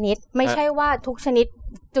ละชนิดไม่ใช่ว่าทุกชนิด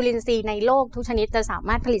จุลินทรีย์ในโลกทุกชนิดจะสาม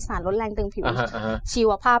ารถผลิตสารลดแรงตึงผิวชี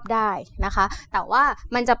วภาพได้นะคะแต่ว่า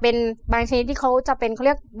มันจะเป็นบางชนิดที่เขาจะเป็นเขาเ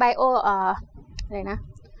รียกไบโออะไรนะ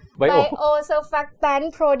Bio surfactant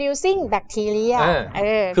producing bacteria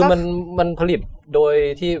คือมันผลิตโดย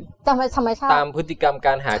ที่ธรรมชาติตามพฤติกรรมก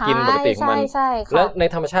ารหากินปกติของมันแล้วใน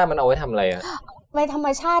ธรรมชาติมันเอาไว้ทำอะไรอ่ะในธรรม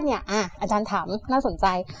ชาติเนี่ยอาจารย์ถามน่าสนใจ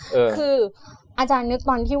คืออาจารย์นึก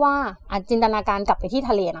ตอนที่ว่าจินตนาการกลับไปที่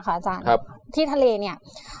ทะเลนะคะอาจารย์ที่ทะเลเนี่ย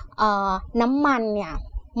น้ำมันเนี่ย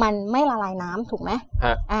มันไม่ละลายน้ำถูกไหม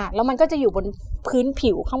แล้วมันก็จะอยู่บนพื้น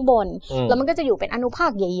ผิวข้างบนแล้วมันก็จะอยู่เป็นอนุภา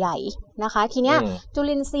คใหญ่ๆนะคะทีเนี้ยจุ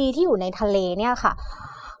ลินทรีย์ที่อยู่ในทะเลเนี่ยค่ะ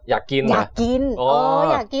อยากกินอยากกิ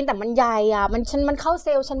นแต่มันใหญ่อ่ะมันเข้าเซ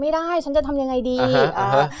ลล์ฉันไม่ได้ฉันจะทำยังไงดี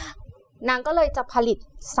นางก็เลยจะผลิต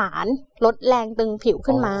สารลดแรงตึงผิว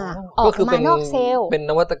ขึ้นมาออกมานอกเซลล์เป็น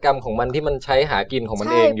นวัตกรรมของมันที่มันใช้หากินของมัน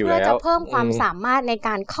เองอยู่แล้วเพื่อจะเพิ่มความสามารถในก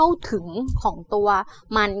ารเข้าถึงของตัว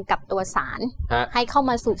มันกับตัวสารให้เข้า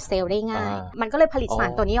มาสู่เซลล์ได้ง่ายมันก็เลยผลิตสาร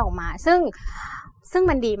ตัวนี้ออกมาซึ่ง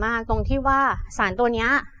มันดีมากตรงที่ว่าสารตัวนี้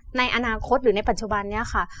ในอนาคตหรือในปัจจุบันเนี่ย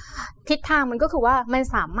ค่ะทิศทางมันก็คือว่ามัน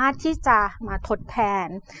สามารถที่จะมาทดแทน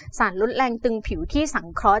สารลดแรงตึงผิวที่สัง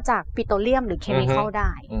เคราะห์จากปิโตรเลียมหรือเคมีคอลไ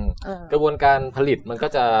ด้กระบวนการผลิตมันก็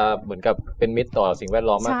จะเหมือนกับเป็นมิตรต่อสิ่งแวด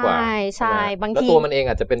ล้อมมากกว่าใช่บางทีแล้วตัวมันเอง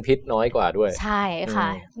อาจจะเป็นพิษน้อยกว่าด้วยใช่ค่ะ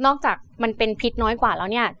นอกจากมันเป็นพิษน้อยกว่าแล้ว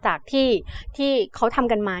เนี่ยจากที่เขาท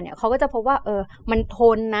ำกันมาเนี่ยเขาก็จะพบว่ามันท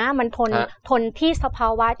นนะมันทนที่สภา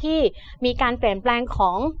วะที่มีการเปลี่ยนแปลงข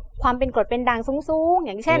องความเป็นกรดเป็นด่างสูงๆอ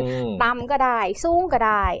ย่างเช่นต่ำก็ได้สูงก็ไ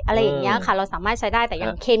ด้อะไรอย่างเงี้ยค่ะเราสามารถใช้ได้แต่อย่า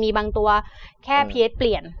งเคมีบางตัวแค่ pH เป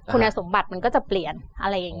ลี่ยนคุณสมบัติมันก็จะเปลี่ยนอะ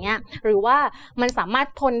ไรอย่างเงี้ยหรือว่ามันสามารถ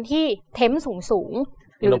ทนที่เทมสูง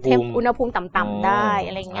หรืออุณหภูมิต่ำๆได้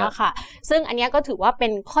อะไรอย่างเงี้ยค่ะซึ่งอันเนี้ยก็ถือว่าเป็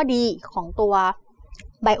นข้อดีของตัว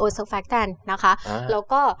biosurfactant นะคะแล้ว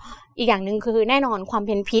ก็อีกอย่างหนึ่งคือแน่นอนความเ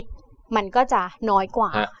ป็นพิษมันก็จะน้อยกว่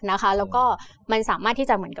านะคะแล้วก็มันสามารถที่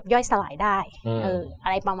จะเหมือนกับย่อยสลายได้อะ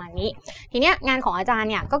ไรประมาณนี้ทีเนี้ยงานของอาจารย์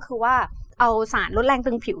เนี่ยก็คือว่าเอาสารลดแรง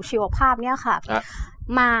ตึงผิวชีวภาพเนี่ยค่ะ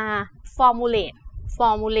มา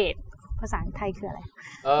formulate ภาษาไทยคืออะไร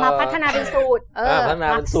มาพัฒนาเป็นสูตรพัฒนา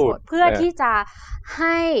เป็นสูตรเพื่อที่จะใ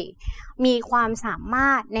ห้มีความสาม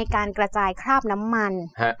ารถในการกระจายคราบน้ำมัน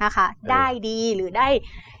นะคะได้ดีหรือได้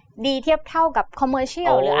ดีเทียบเท่ากับคอมเมอร์เชีย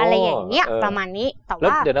ลหรืออะไรอย่างเงี้ยประมาณนี้แต่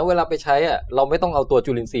ว่าเดี๋ยวนะเวลาไปใช้อ่ะเราไม่ต้องเอาตัว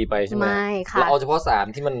จุลินทรีย์ไปใช่ไหมไม่ค่ะเราเอาเฉพาะสาร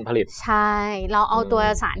ที่มันผลิตใช่เราเอาตัว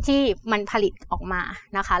สารที่มันผลิตออกมา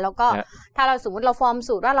นะคะแล้วก็ถ้าเราสมมติเราฟอร์ม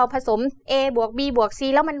สูตรว่าเราผสม A บวก B บวก C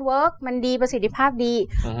แล้วมันเวิร์กมันดีประสิทธิภาพดี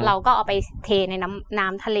เราก็เอาไปเทในน้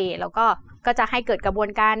ำทะเลแล้วก็จะให้เกิดกระบวน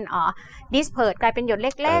การdisperse กลายเป็นหยด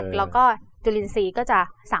เล็กๆแล้วก็จุลินทรีย์ก็จะ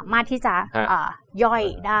สามารถที่จะย่อย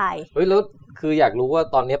ได้เฮ้ยแล้วคืออยากรู้ว่า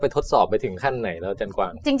ตอนนี้ไปทดสอบไปถึงขั้นไหนแล้วจันกวา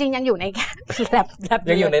งจริงๆยังอยู่ในแลบ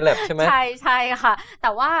ยังอยู่ในแลบใช่ไหมใช่ค่ะแ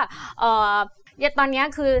ต่ว่าตอนนี้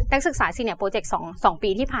คือนักศึกษาซีเนียร์โปรเจกต์2 ปี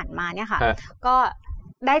ที่ผ่านมาเนี่ยค่ะก็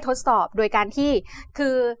ได้ทดสอบโดยการที่คื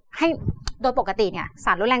อให้โดยปกติเนี่ยส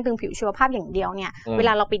ารลดแรงตึงผิวชีวภาพอย่างเดียวเนี่ยเวล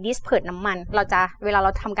าเราไปดิสเพิร์สน้ำมันเวลาเร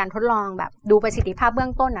าทำการทดลองแบบดูประสิทธิภาพเบื้อ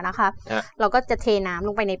งต้นนะคะเราก็จะเทน้ำล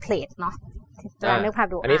งไปในเพลทเนาะจะนึกภาพ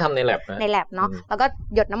ดูอันนี้ทำในแลบนะในแลบเนาะแล้วก็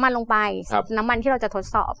หยดน้ำมันลงไปน้ำมันที่เราจะทด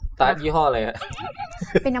สอบตายี่ห้ออะไรฮะ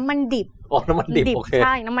เป็นน้ำมันดิบน้ำมันดิบโอเคใ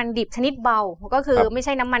ช่น้ำมันดิบชนิดเบาก็คือไม่ใ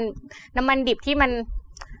ช่น้ำมันดิบที่มัน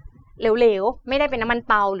เหลวๆไม่ได้เป็นน้ำมัน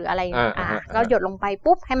เตาหรืออะไรก็หยดลงไป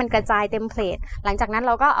ปุ๊บให้มันกระจายเต็มเพลทหลังจากนั้นเ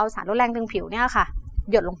ราก็เอาสารลดแรงตึงผิวเนี่ยค่ะ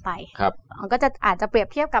หยดลงไปก็จะอาจจะเปรียบ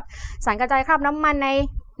เทียบกับสารกระจายคราบน้ำมัน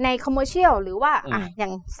ในคอมเมอร์เชียลหรือว่าอย่า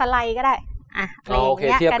งสไลด์ก็ได้อะไรอย่าง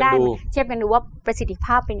เงี้ยก็ได้เทียบกันดูว่าประสิทธิภ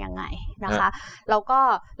าพเป็นยังไงนะคะแล้วก็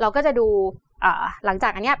เราก็จะดูหลังจา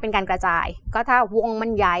กอันนี้เป็นการกระจายก็ถ้าวงมั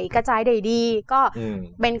นใหญ่กระจายได้ดีก็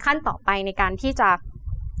เป็นขั้นต่อไปในการที่จะ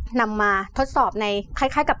นำมาทดสอบในคล้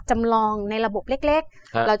ายๆกับจำลองในระบบเล็ก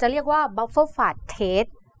ๆเราจะเรียกว่า buffer fat test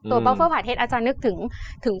ตัว buffer fat test อาจารย์นึก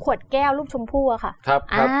ถึงขวดแก้วรูปชมพู่อะค่ะ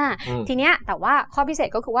ทีเนี้ยแต่ว่าข้อพิเศษ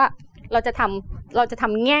ก็คือว่าเราจะท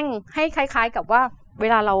ำแง่งให้คล้ายๆกับว่าเว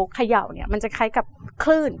ลาเราเขย่าเนี่ยมันจะคล้ายกับค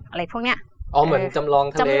ลื่นอะไรพวกเนี้ยเหมือนจำลอง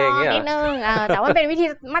ทะเลอย่างเงี้ยนิดนึงแต่ว่าเป็นวิธี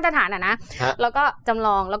มาตรฐานนะแล้วก็จำล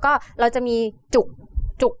องแล้วก็เราจะมีจุก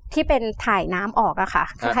ที่เป็นถ่ายน้ำออกอะค่ะ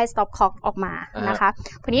คล้ายๆ stop cock ออกมานะคะ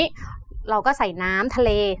ทีนี้เราก็ใส่น้ำทะเล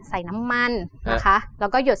ใส่น้ำมันนะคะแล้ว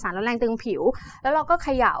ก็หยดสารลดแรงตึงผิวแล้วเราก็เข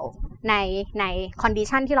ย่าในคอนดิ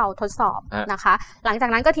ชันที่เราทดสอบนะคะหลังจาก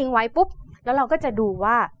นั้นก็ทิ้งไว้ปุ๊บแล้วเราก็จะดู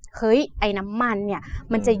ว่าเฮ้ยไอ้น้ำมันเนี่ย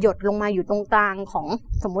มันจะหยดลงมาอยู่ตรงกลางของ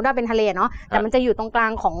สมมุติว่าเป็นทะเลเนาะแต่มันจะอยู่ตรงกลา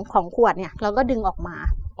งของขวดเนี่ยเราก็ดึงออกมา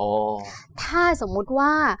ถ้าสมมุติว่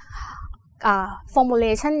า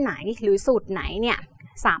formulation ไหนหรือสูตรไหนเนี่ย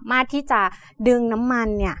สามารถที่จะดึงน้ำมัน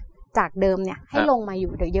เนี่ยจากเดิมเนี่ยให้ลงมาอ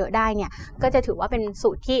ยู่เยอะๆได้เนี่ยก็จะถือว่าเป็นสู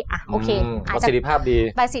ตรที่โอเคประสิทธิภาพ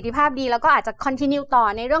ดีแล้วก็อาจจะ continue ต่อ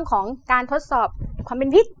ในเรื่องของการทดสอบความเป็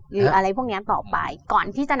นพิษหรืออะไรพวกนี้ต่อไปก่อน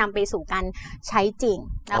ที่จะนำไปสู่การใช้จริง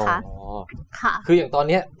นะคะค่ะคืออย่างตอน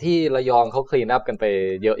นี้ที่ระยองเขาคลีนอัพกันไป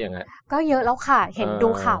เยอะอย่างไงก็เยอะแล้วค่ะเห็นดู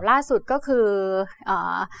ข่าวล่าสุดก็คือ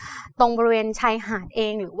ตรงบริเวณชายหาดเอ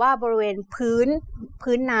งหรือว่าบริเวณ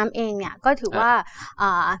พื้นน้ำเองเนี่ยก็ถือว่า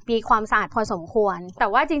มีความสะอาดพอสมควรแต่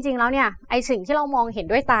ว่าจริงๆแล้วเนี่ยไอสิ่งที่เรามองเห็น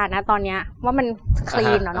ด้วยตานะตอนนี้ว่ามันคลี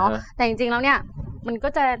นเนาะแต่จริงๆแล้วเนี่ยมันก็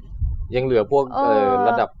จะยังเหลือพวก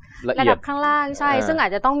ระดับละเอียดข้างล่างใช่ซึ่งอา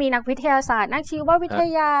จจะต้องมีนักวิทยาศาสตร์นักชีววิท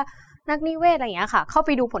ยานักนิเวศอะไรอย่างเงี้ยค่ะเข้าไป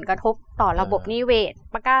ดูผลกระทบต่อระบบนิเวศ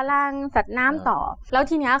ปะการังสัตว์น้ำต่อแล้ว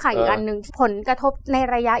ทีเนี้ยค่ะอีกอันนึงผลกระทบใน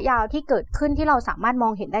ระยะยาวที่เกิดขึ้นที่เราสามารถมอ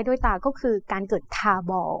งเห็นได้ด้วยตาก็คือการเกิดทา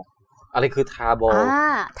บอลอะไรคือทาบอล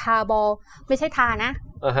ทาบอลไม่ใช่ทานะ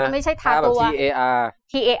ไม่ใช่ทาตัว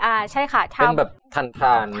TAR ใช่ค่ะเป็นแบบถ่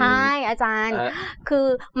านใช่อาจารย์คือ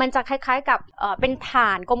มันจะคล้ายๆกับเป็นถ่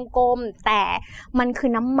านกลมๆแต่มันคือ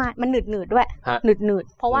น้ำมันมันหนืดๆด้วยหนืด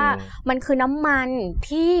ๆเพราะว่ามันคือน้ำมัน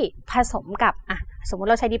ที่ผสมกับสมมติ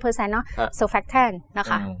เราใช้dispersant เนาะ surfactant นะ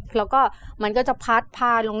คะแล้วก็มันก็จะพัดพ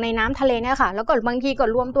าลงในน้ำทะเลเนี่ยค่ะแล้วก็บางทีก็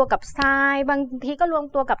รวมตัวกับทรายบางทีก็รวม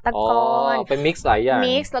ตัวกับตะกอนเป็นมิกซ์หลายอย่าง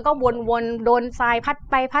มิกซ์แล้วก็วนๆโดนทรายพัด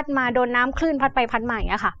ไปพัดมาโดนน้ำคลื่นพัดไปพัดมาอย่าง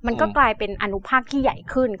เงี้ยค่ะมันก็กลายเป็นอนุภาคที่ใหญ่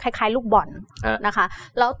ขึ้นคล้ายๆลูกบอลนะคะ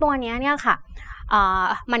แล้วตัวนี้เนี่ยค่ะ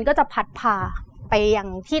มันก็จะพัดพาไปยัง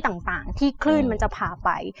ที่ต่างๆที่คลื่นมันจะพาไป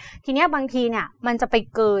ทีเนี้ยบางทีเนี่ยมันจะไป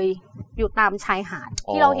เกยอยู่ตามชายหาด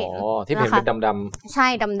ที่เราเห็นที่เป็นดำๆใช่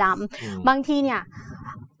ดำๆบางทีเนี่ย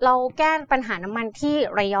เราแก้ปัญหาน้ำมันที่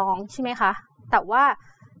ระยองใช่ไหมคะแต่ว่า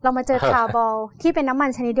เรามาเจอทาบอลที่เป็นน้ำมัน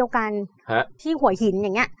ชนิดเดียวกันที่หัวหินอ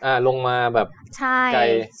ย่างเงี้ยลงมาแบบใช่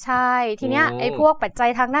ใช่ทีเนี้ยไอ้พวกปัจจัย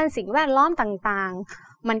ทางด้านสิ่งแวดล้อมต่าง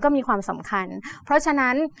ๆมันก็มีความสำคัญเพราะฉะ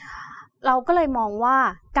นั้นเราก็เลยมองว่า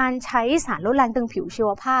การใช้สารลดแรงตึงผิวชีว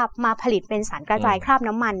ภาพมาผลิตเป็นสารกระจายคราบ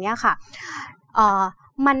น้ำมันเนี่ยค่ะ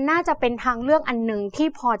มันน่าจะเป็นทางเลือกอันนึงที่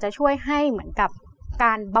พอจะช่วยให้เหมือนกับก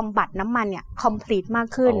ารบำบัดน้ำมันเนี่ย complete มาก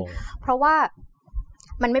ขึ้นเพราะว่า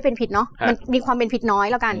มันไม่เป็นพิษเนาะมันมีความเป็นพิษน้อย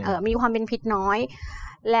แล้วกันมีความเป็นพิษน้อย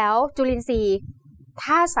แล้วจุลินทรีย์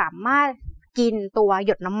ถ้าสามารถกินตัวห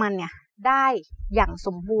ยดน้ำมันเนี่ยได้อย่างส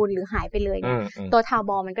มบูรณ์หรือหายไปเลยเนี่ยตัวทาบ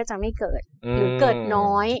อลมันก็จะไม่เกิดหรือเกิด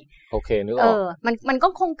น้อยโอเคนึกออกมันก็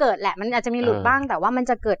คงเกิดแหละมันอาจจะมีหลุดบ้างแต่ว่ามัน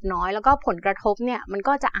จะเกิดน้อยแล้วก็ผลกระทบเนี่ยมัน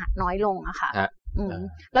ก็จะอาจน้อยลงอะค่ะ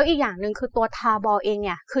แล้วอีกอย่างนึงคือตัวทาบอลเองเ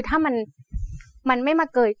นี่ยคือถ้ามันไม่มา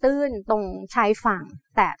เกยตื้นตรงชายฝั่ง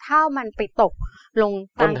แต่ถ้ามันไปตกลง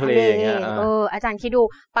กลางทะเลอาจารย์คิดดู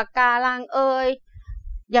ปะการัง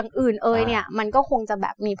อย่างอื่นเนี่ยมันก็คงจะแบ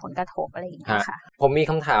บมีผลกระทบอะไรอย่างเงี้ยค่ะผมมี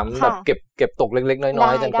คำถามแบบเก็บตกเล็กๆน้อย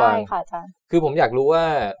ๆอาจารย์กวางคือผมอยากรู้ว่า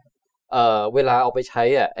เวลาเอาไปใช้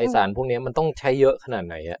ไอสารพวกนี้มันต้องใช้เยอะขนาด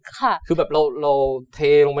ไหนค่ะคือแบบเราเท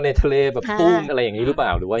ลงไปในทะเลแบบตุ้มอะไรอย่างนี้หรือเปล่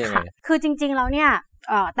าหรือว่ายังไงคือจริงๆแล้วเนี่ย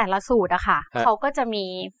แต่ละสูตรอะค่ะเขาก็จะมี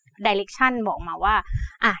direction บอกมาว่า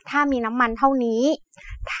ถ้ามีน้ำมันเท่านี้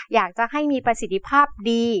อยากจะให้มีประสิทธิภาพ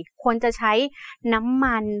ดีควรจะใช้น้ำ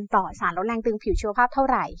มันต่อสารลดแรงตึงผิวชีวภาพเท่า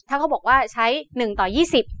ไหร่ถ้าเขาบอกว่าใช้1:20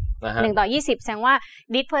 1:20แสดงว่า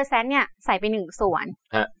10%เนี่ยใส่ไป1ส่วน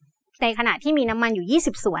ในขณะที่มีน้ำมันอยู่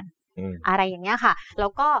20ส่วนอะไรอย่างเงี้ยค่ะแล้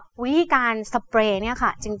วก็วิธีการสเปรย์เนี่ยค่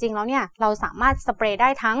ะจริงๆแล้วเนี่ยเราสามารถสเปรย์ได้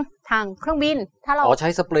ทั้งทางเครื่องบินถ้าเราใช้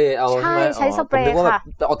สเปรย์เอาใช่ไหมใช้สเปรย์ค่ะ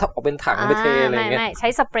เอาเป็นถังไปเทอะไรอย่างเงี้ยไม่ใช้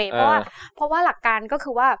สเปรย์เพราะว่าหลักการก็คื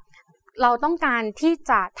อว่าเราต้องการที่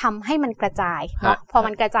จะทำให้มันกระจายเนาะพอ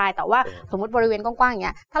มันกระจายแต่ว่าสมมติบริเวณกว้างๆอย่างเ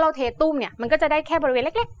งี้ยถ้าเราเทตุ้มเนี่ยมันก็จะได้แค่บริเวณเ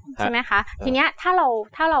ล็กๆใช่ไหมคะทีเนี้ยถ้าเ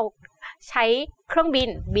ราใช้เครื่องบิน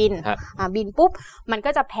บินปุ๊บมัน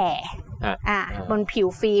ก็จะแผ่บนผิว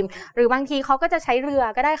ฟิล์มหรือบางทีเขาก็จะใช้เรือ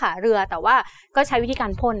ก็ได้ค่ะเรือแต่ว่าก็ใช้วิธีกา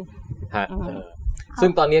รพ่นซึ่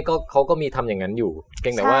งตอนนี้เขาก็มีทำอย่างนั้นอยู่เพี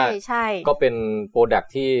ยงแต่ว่าก็เป็นโปรดัก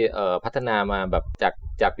ที่พัฒนามาแบบ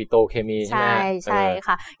จากปิโตรเคมีใช่ไหมใช่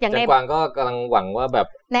ค่ะอย่างในกวางก็กำลังหวังว่าแบบ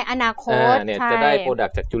ในอนาคตเนี่ยจะได้โปรดั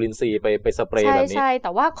กจากจุลินทรีย์ไปสเปรย์แบบนี้ใช่แ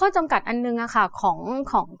ต่ว่าข้อจำกัดอันนึงอะค่ะข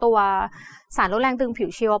องตัวสารลดแรงตึงผิว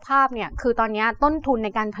ชีวภาพเนี่ยคือตอนนี้ต้นทุนใน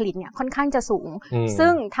การผลิตเนี่ยค่อนข้างจะสูง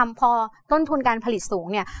ซึ่งพอต้นทุนการผลิตสูง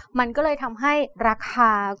เนี่ยมันก็เลยทำให้ราคา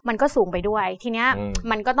มันก็สูงไปด้วยทีเนี้ย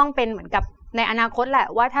มันก็ต้องเป็นเหมือนกับในอนาคตแหละ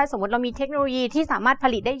ว่าถ้าสมมติเรามีเทคโนโลยีที่สามารถผ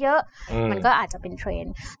ลิตได้เยอะมันก็อาจจะเป็นเทรน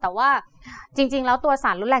ด์แต่ว่าจริงๆแล้วตัวส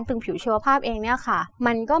ารลดแรงตึงผิวชีวภาพเองเนี่ยค่ะ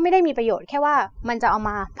มันก็ไม่ได้มีประโยชน์แค่ว่ามันจะเอาม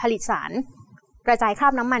าผลิตสารกระจายครา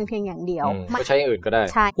บน้ำมันเพียงอย่างเดียวก็ใช้อย่างอื่นก็ได้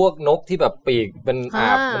พวกนกที่แบบปีกเป็นอา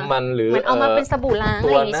บน้ำมันหรือเอามาเป็นสบู่ล้างตั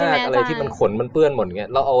วหน้าอะไรที่มันขนมันเปื้อนหมดเงี้ย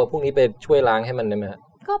เราเอาพวกนี้ไปช่วยล้างให้มันได้ไหม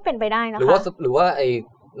ก็เป็นไปได้นะคะหรือว่าไอ้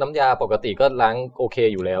น้ำยาปกติก็ล้างโอเค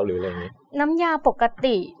อยู่แล้วหรืออะไรอย่างนี้น้ำยาปก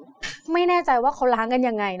ติไม่แน่ใจว่าเขาล้างกัน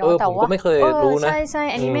ยังไงเนาะแต่ว่าผมก็ไม่เคยรู้นะใช่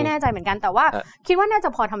อันนี้ไม่แน่ใจเหมือนกันแต่ว่าคิดว่าน่าจะ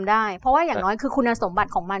พอทำได้เพราะว่าอย่างน้อยคือคุณสมบั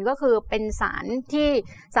ติของมันก็คือเป็นสารที่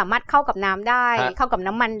สามารถเข้ากับน้ำได้เข้ากับ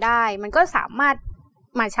น้ำมันได้มันก็สามารถ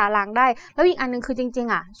มาชาล้างได้แล้วอีกอันนึงคือจริง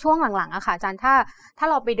ๆช่วงหลังๆค่ะอาจารย์ถ้า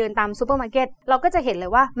เราไปเดินตามซูเปอร์มาร์เก็ตเราก็จะเห็นเล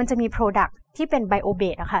ยว่ามันจะมีโปรดักต์ที่เป็นไบโอเบ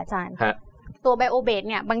สค่ะอาจารย์ตัวไบโอเบส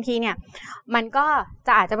เนี่ยบางทีเนี่ยมันก็จ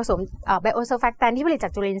ะอาจจะผสมไบโอเซอร์แฟคแตนที่ผลิตจา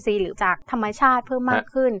กจุลินทรีย์หรือจากธรรมชาติเพิ่มมาก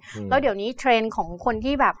ขึ้นแล้วเดี๋ยวนี้เทรนด์ของคน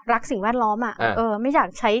ที่แบบรักสิ่งแวดล้อมไม่อยาก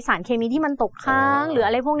ใช้สารเคมีที่มันตกค้างหรืออ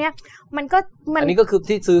ะไรพวกเนี้ยมันอันนี้ก็คือ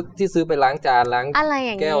ที่ซื้อไปล้างจานล้าง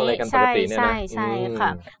แก้วอะไรกันปกติเนี่ยนะใช่ค่ะ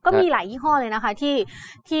ก็มีหลายยี่ห้อเลยนะคะ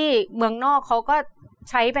ที่เมืองนอกเขาก็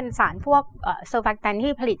ใช้เป็นสารพวกเซอร์แฟคแตน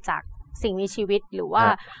ที่ผลิตจากสิ่งมีชีวิตหรือว่า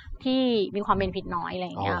ที่มีความเป็นพิษน้อยอะไร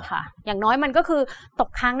อย่างเงี้ยค่ะอย่างน้อยมันก็คือตก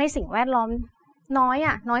ค้างในสิ่งแวดล้อมน้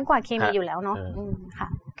อยกว่าเคมีอยู่แล้วเนาะค่ะ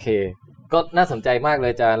โอเคก็น่าสนใจมากเล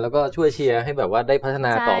ยอาจารย์แล้วก็ช่วยเชียร์ให้แบบว่าได้พัฒน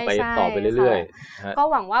าต่อไปเรื่อยๆก็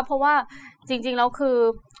หวังว่าเพราะว่าจริงๆแล้วคือ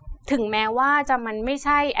ถึงแม้ว่ามันไม่ใ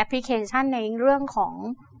ช่แอปพลิเคชันในเรื่องของ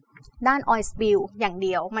ด้าน oil spill อย่างเ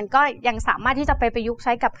ดียวมันก็ยังสามารถที่จะไปประยุกต์ใ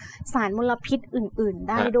ช้กับสารมลพิษอื่นๆ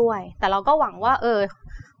ได้ด้วยแต่เราก็หวังว่า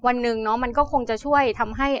วันหนึ่งเนาะมันก็คงจะช่วยท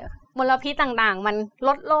ำให้มลพิษต่างๆมันล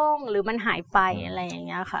ดลงหรือมันหายไปอะไรอย่างเ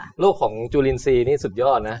งี้ยค่ะโลกของจุลินทรีย์นี่สุดย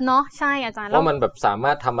อดนะเนาะใช่อาจารย์ว่ามันแบบสาม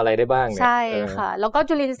ารถทำอะไรได้บ้างเนี่ยใช่ค่ะแล้วก็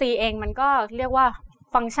จุลินทรีย์เองมันก็เรียกว่า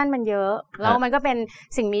ฟังก์ชันมันเยอะแล้วมันก็เป็น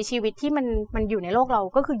สิ่งมีชีวิตที่มันอยู่ในโลกเรา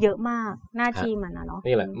ก็คือเยอะมากหน้าที่มันเนาะ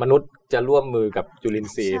นี่แหละมนุษย์จะร่วมมือกับจุลิน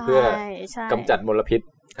ทรีย์เพื่อกำจัดมลพิษ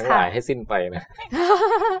ทั้งหลายให้สิ้นไปนะ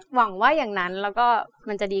หวังว่าอย่างนั้นแล้วก็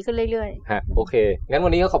มันจะดีขึ้นเรื่อยๆฮะโอเคงั้นวั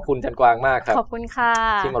นนี้ก็ขอบคุณจันกวางมากครับขอบคุณค่ะ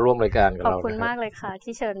ที่มาร่วมรายการกับเราขอบคุณมากเลยค่ะ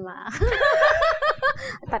ที่เชิญมา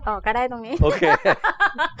ตัดออกก็ได้ตรงนี้โอเค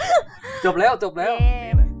จบแล้วอ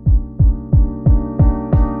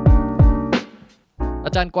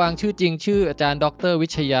าจารย์กวางชื่อจริงชื่ออาจารย์ดร.วิ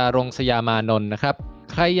ชยารงค์สยามานนท์นะครับ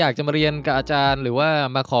ใครอยากจะมาเรียนกับอาจารย์หรือว่า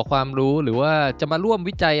มาขอความรู้หรือว่าจะมาร่วม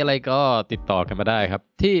วิจัยอะไรก็ติดต่อกันมาได้ครับ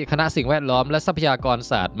ที่คณะสิ่งแวดล้อมและทรัพยากร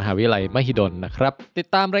ศาสตร์มหาวิทยาลัยมหิดลนะครับติด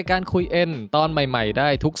ตามรายการคุยเอ็นตอนใหม่ๆได้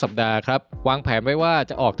ทุกสัปดาห์ครับวางแผนไว้ว่า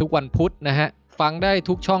จะออกทุกวันพุธนะฮะฟังได้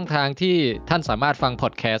ทุกช่องทางที่ท่านสามารถฟังพอ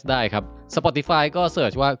ดแคสต์ได้ครับ Spotify ก็เสิ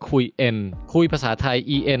ร์ชว่าคุยเอ็นคุยภาษาไทย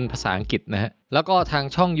en ภาษาอังกฤษนะฮะแล้วก็ทาง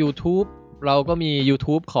ช่อง YouTube เราก็มี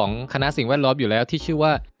YouTube ของคณะสิ่งแวดล้อมอยู่แล้วที่ชื่อว่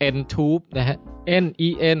า NTube นะฮะ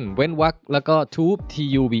NEN เว้นวรรคแล้วก็ Tube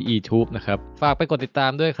TUBE Tube นะครับฝากไปกดติดตา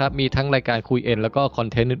มด้วยครับมีทั้งรายการคุยเอ็นแล้วก็คอน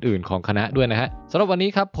เทนต์อื่นๆของคณะด้วยนะฮะสำหรับวันนี้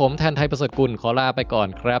ครับผมแทนไทยประเสริฐกุลขอลาไปก่อน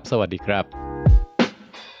ครับสวัสดีครับ